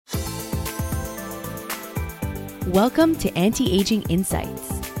Welcome to Anti-Aging Insights,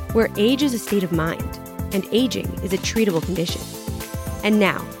 where age is a state of mind and aging is a treatable condition. And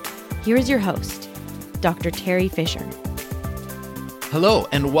now, here is your host, Dr. Terry Fisher. Hello,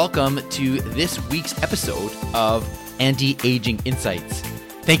 and welcome to this week's episode of Anti-Aging Insights.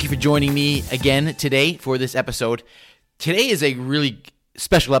 Thank you for joining me again today for this episode. Today is a really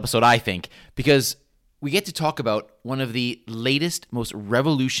special episode, I think, because we get to talk about one of the latest, most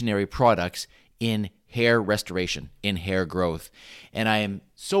revolutionary products in hair restoration, in hair growth. And I am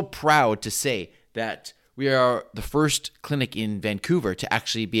so proud to say that we are the first clinic in Vancouver to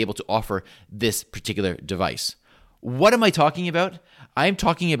actually be able to offer this particular device. What am I talking about? I'm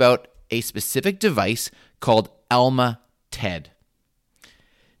talking about a specific device called Alma TED.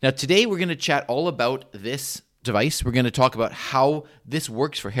 Now, today we're going to chat all about this device. We're going to talk about how this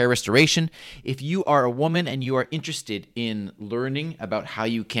works for hair restoration. If you are a woman and you are interested in learning about how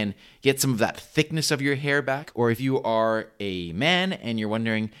you can get some of that thickness of your hair back, or if you are a man and you're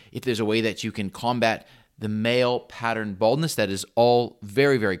wondering if there's a way that you can combat the male pattern baldness that is all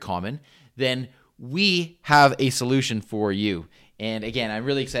very, very common, then we have a solution for you. And again, I'm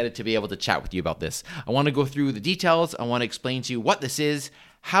really excited to be able to chat with you about this. I want to go through the details. I want to explain to you what this is,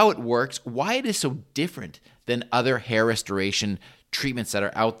 how it works, why it is so different than other hair restoration treatments that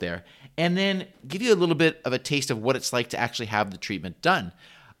are out there, and then give you a little bit of a taste of what it's like to actually have the treatment done.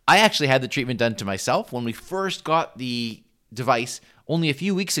 I actually had the treatment done to myself when we first got the device only a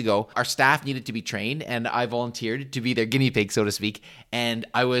few weeks ago. Our staff needed to be trained, and I volunteered to be their guinea pig, so to speak, and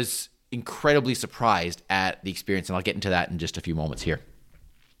I was incredibly surprised at the experience, and I'll get into that in just a few moments here.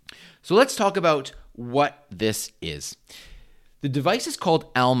 So let's talk about what this is. The device is called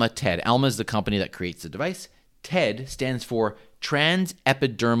Alma TED. Alma is the company that creates the device. TED stands for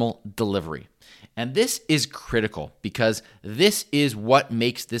Transepidermal Delivery. And this is critical because this is what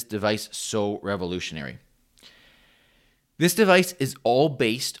makes this device so revolutionary. This device is all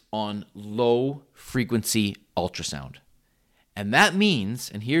based on low frequency ultrasound. And that means,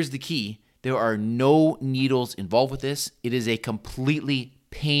 and here's the key, there are no needles involved with this. It is a completely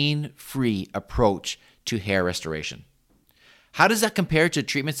pain-free approach to hair restoration. How does that compare to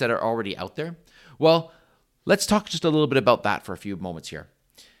treatments that are already out there? Well, let's talk just a little bit about that for a few moments here.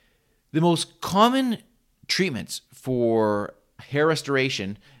 The most common treatments for hair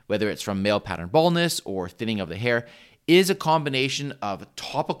restoration, whether it's from male pattern baldness or thinning of the hair, is a combination of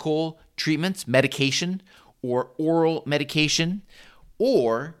topical treatments, medication, or oral medication,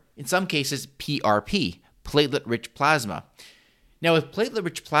 or in some cases, PRP, platelet-rich plasma. Now, with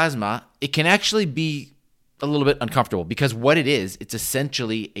platelet-rich plasma, it can actually be a little bit uncomfortable because what it is, it's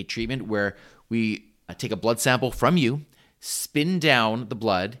essentially a treatment where we take a blood sample from you, spin down the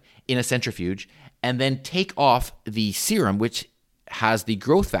blood in a centrifuge, and then take off the serum, which has the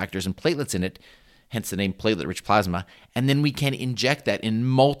growth factors and platelets in it, hence the name platelet-rich plasma, and then we can inject that in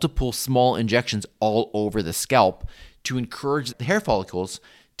multiple small injections all over the scalp to encourage the hair follicles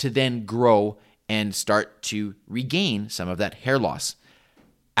to then grow and start to regain some of that hair loss.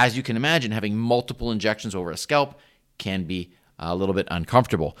 As you can imagine, having multiple injections over a scalp can be a little bit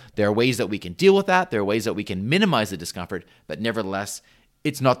uncomfortable. There are ways that we can deal with that. There are ways that we can minimize the discomfort, but nevertheless,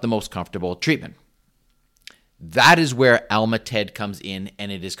 it's not the most comfortable treatment. That is where Alma TED comes in,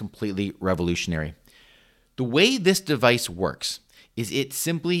 and it is completely revolutionary. The way this device works is it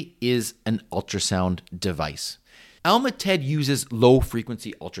simply is an ultrasound device. Alma TED uses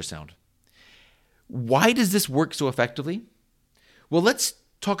low-frequency ultrasound. Why does this work so effectively? Well, let's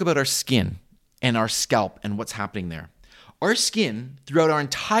talk about our skin and our scalp and what's happening there. Our skin throughout our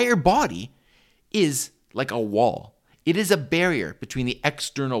entire body is like a wall. It is a barrier between the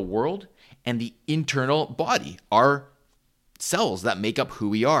external world and the internal body, our cells that make up who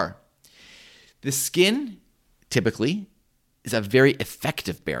we are. The skin typically is a very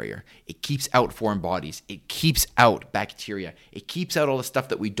effective barrier. It keeps out foreign bodies. It keeps out bacteria. It keeps out all the stuff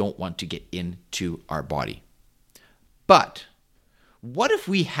that we don't want to get into our body. But what if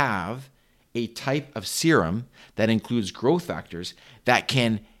we have a type of serum that includes growth factors that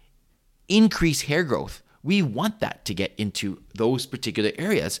can increase hair growth? We want that to get into those particular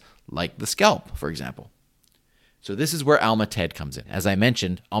areas, like the scalp, for example. So this is where Alma TED comes in. As I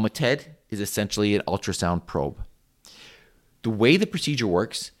mentioned, Alma TED is essentially an ultrasound probe. The way the procedure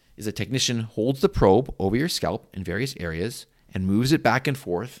works is a technician holds the probe over your scalp in various areas and moves it back and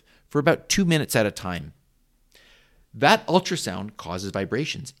forth for about 2 minutes at a time. That ultrasound causes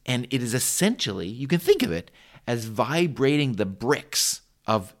vibrations, and it is essentially, you can think of it as vibrating the bricks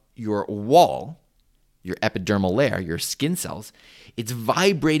of your wall, your epidermal layer, your skin cells. It's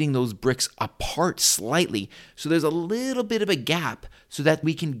vibrating those bricks apart slightly, so there's a little bit of a gap so that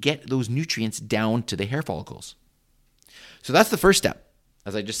we can get those nutrients down to the hair follicles. So that's the first step.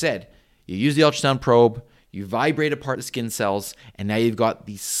 As I just said, you use the ultrasound probe, you vibrate apart the skin cells, and now you've got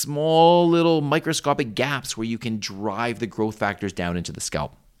these small little microscopic gaps where you can drive the growth factors down into the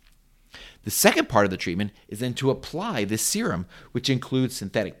scalp. The second part of the treatment is then to apply this serum, which includes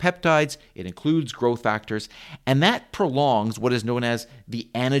synthetic peptides, it includes growth factors, and that prolongs what is known as the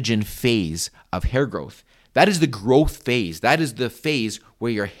anagen phase of hair growth. That is the growth phase. That is the phase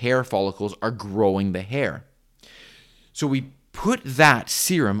where your hair follicles are growing the hair. So we put that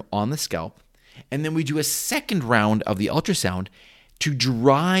serum on the scalp, and then we do a second round of the ultrasound to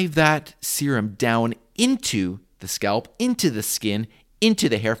drive that serum down into the scalp, into the skin, into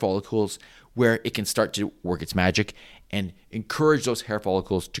the hair follicles, where it can start to work its magic and encourage those hair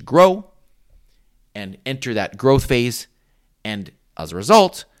follicles to grow and enter that growth phase. And as a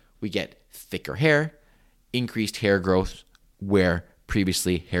result, we get thicker hair, increased hair growth where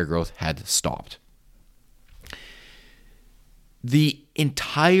previously hair growth had stopped. The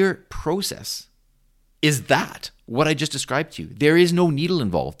entire process is that what I just described to you. There is no needle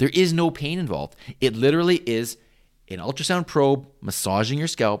involved. There is no pain involved. It literally is an ultrasound probe massaging your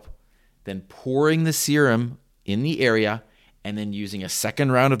scalp, then pouring the serum in the area, and then using a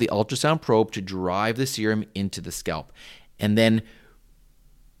second round of the ultrasound probe to drive the serum into the scalp. And then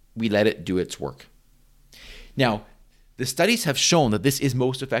we let it do its work. Now, the studies have shown that this is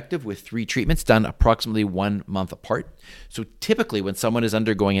most effective with 3 treatments done approximately 1 month apart. So typically when someone is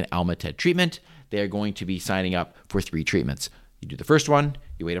undergoing an Almated treatment, they are going to be signing up for 3 treatments. You do the first one,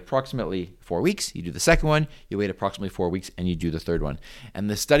 you wait approximately 4 weeks. You do the second one, you wait approximately 4 weeks, and you do the third one. And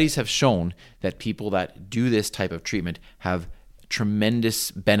the studies have shown that people that do this type of treatment have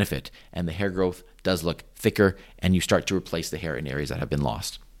tremendous benefit, and the hair growth does look thicker, and you start to replace the hair in areas that have been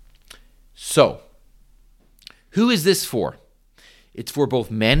lost. So, who is this for? It's for both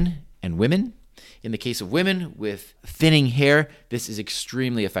men and women. In the case of women with thinning hair, this is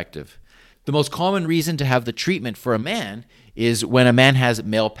extremely effective. The most common reason to have the treatment for a man is when a man has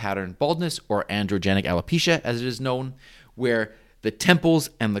male pattern baldness, or androgenic alopecia as it is known, where the temples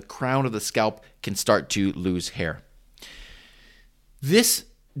and the crown of the scalp can start to lose hair. This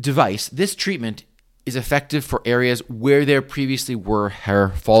device, this treatment, is effective for areas where there previously were hair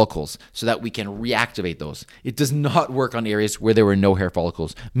follicles so that we can reactivate those. It does not work on areas where there were no hair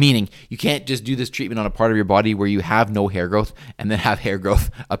follicles, meaning you can't just do this treatment on a part of your body where you have no hair growth and then have hair growth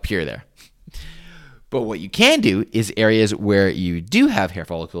appear there. But what you can do is areas where you do have hair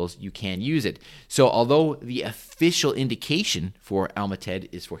follicles, you can use it. So although the official indication for Almated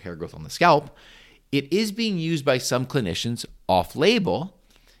is for hair growth on the scalp, it is being used by some clinicians off-label,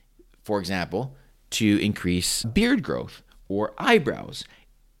 for example, to increase beard growth or eyebrows,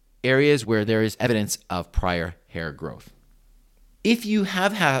 areas where there is evidence of prior hair growth. If you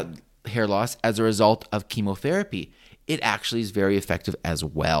have had hair loss as a result of chemotherapy, it actually is very effective as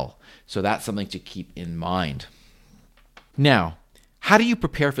well. So that's something to keep in mind. Now, how do you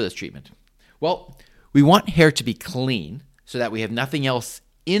prepare for this treatment? Well, we want hair to be clean so that we have nothing else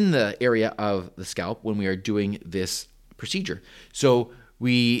in the area of the scalp when we are doing this procedure. So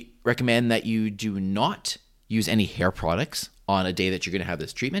we recommend that you do not use any hair products on a day that you're going to have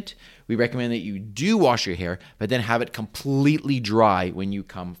this treatment. We recommend that you do wash your hair, but then have it completely dry when you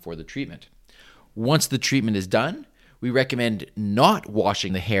come for the treatment. Once the treatment is done, we recommend not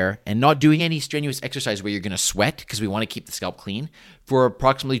washing the hair and not doing any strenuous exercise where you're going to sweat, because we want to keep the scalp clean, for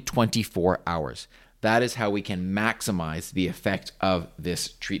approximately 24 hours. That is how we can maximize the effect of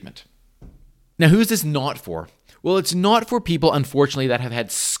this treatment. Now, who is this not for? Well, it's not for people, unfortunately, that have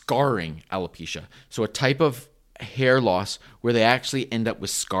had scarring alopecia. So a type of hair loss where they actually end up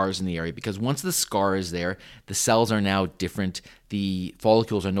with scars in the area, because once the scar is there, the cells are now different. The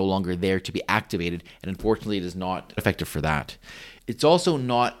follicles are no longer there to be activated, and unfortunately, it is not effective for that. It's also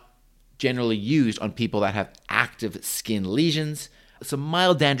not generally used on people that have active skin lesions. Some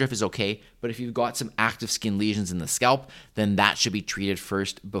mild dandruff is okay, but if you've got some active skin lesions in the scalp, then that should be treated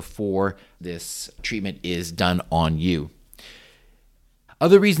first before this treatment is done on you.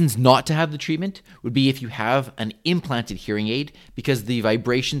 Other reasons not to have the treatment would be if you have an implanted hearing aid, because the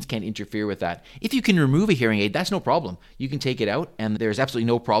vibrations can interfere with that. If you can remove a hearing aid, that's no problem. You can take it out, and there's absolutely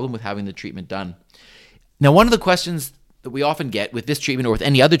no problem with having the treatment done. Now, one of the questions that we often get with this treatment or with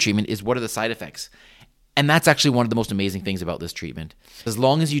any other treatment is, what are the side effects? And that's actually one of the most amazing things about this treatment. As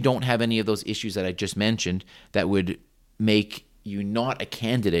long as you don't have any of those issues that I just mentioned that would make you not a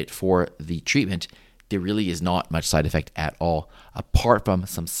candidate for the treatment, there really is not much side effect at all, apart from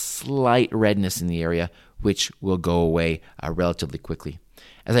some slight redness in the area, which will go away relatively quickly.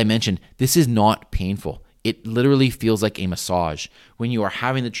 As I mentioned, this is not painful. It literally feels like a massage. When you are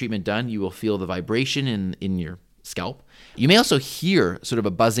having the treatment done, you will feel the vibration in your scalp. You may also hear sort of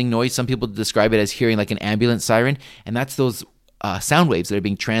a buzzing noise. Some people describe it as hearing like an ambulance siren, and that's those sound waves that are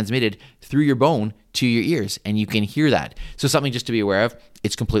being transmitted through your bone to your ears, and you can hear that. So something just to be aware of.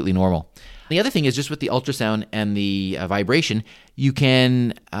 It's completely normal. The other thing is just with the ultrasound and the vibration, you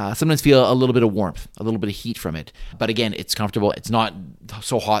can sometimes feel a little bit of warmth, a little bit of heat from it. But again, it's comfortable. It's not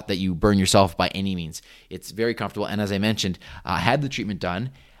so hot that you burn yourself by any means. It's very comfortable. And as I mentioned, I had the treatment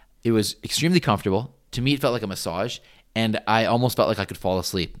done. It was extremely comfortable. To me, it felt like a massage, and I almost felt like I could fall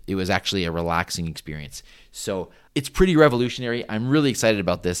asleep. It was actually a relaxing experience. So it's pretty revolutionary. I'm really excited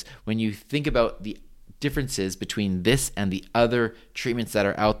about this. When you think about the differences between this and the other treatments that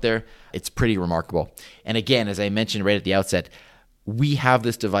are out there, it's pretty remarkable. And again, as I mentioned right at the outset, we have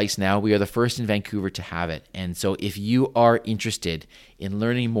this device now. We are the first in Vancouver to have it. And so if you are interested in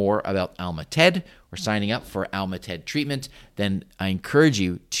learning more about Alma-TED or signing up for Alma-TED treatment, then I encourage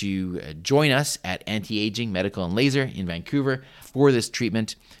you to join us at Anti-Aging Medical and Laser in Vancouver for this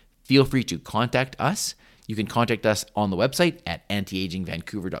treatment. Feel free to contact us. You can contact us on the website at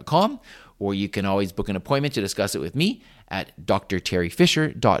antiagingvancouver.com, or you can always book an appointment to discuss it with me at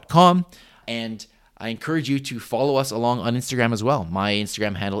drterryfisher.com. And I encourage you to follow us along on Instagram as well. My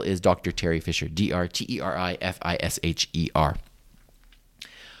Instagram handle is Dr. Terry Fisher, DrTerifisher.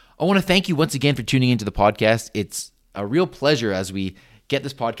 I want to thank you once again for tuning into the podcast. It's a real pleasure as we get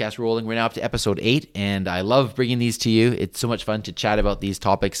this podcast rolling. We're now up to episode 8, and I love bringing these to you. It's so much fun to chat about these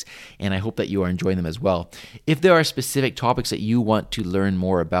topics, and I hope that you are enjoying them as well. If there are specific topics that you want to learn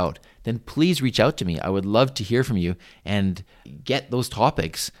more about, then please reach out to me. I would love to hear from you and get those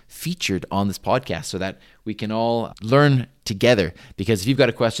topics featured on this podcast so that we can all learn together. Because if you've got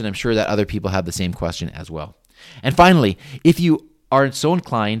a question, I'm sure that other people have the same question as well. And finally, if you are so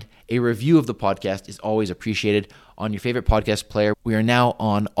inclined, a review of the podcast is always appreciated on your favorite podcast player. We are now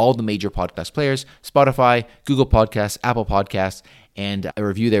on all the major podcast players, Spotify, Google Podcasts, Apple Podcasts, and a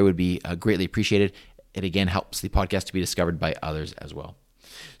review there would be greatly appreciated. It again helps the podcast to be discovered by others as well.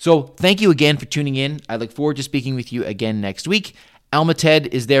 So thank you again for tuning in. I look forward to speaking with you again next week. Alma-TED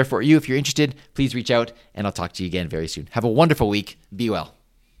is there for you. If you're interested, please reach out, and I'll talk to you again very soon. Have a wonderful week. Be well.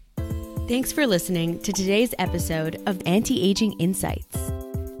 Thanks for listening to today's episode of Anti-Aging Insights.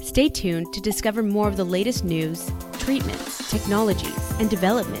 Stay tuned to discover more of the latest news, treatments, technologies, and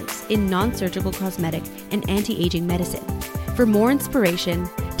developments in non-surgical cosmetic and anti-aging medicine. For more inspiration,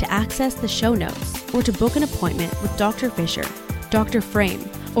 to access the show notes, or to book an appointment with Dr. Fisher, Dr. Frame,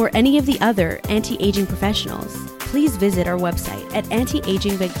 or any of the other anti-aging professionals, please visit our website at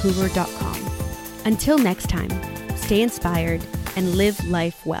antiagingvancouver.com. Until next time, stay inspired and live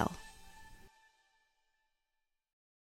life well.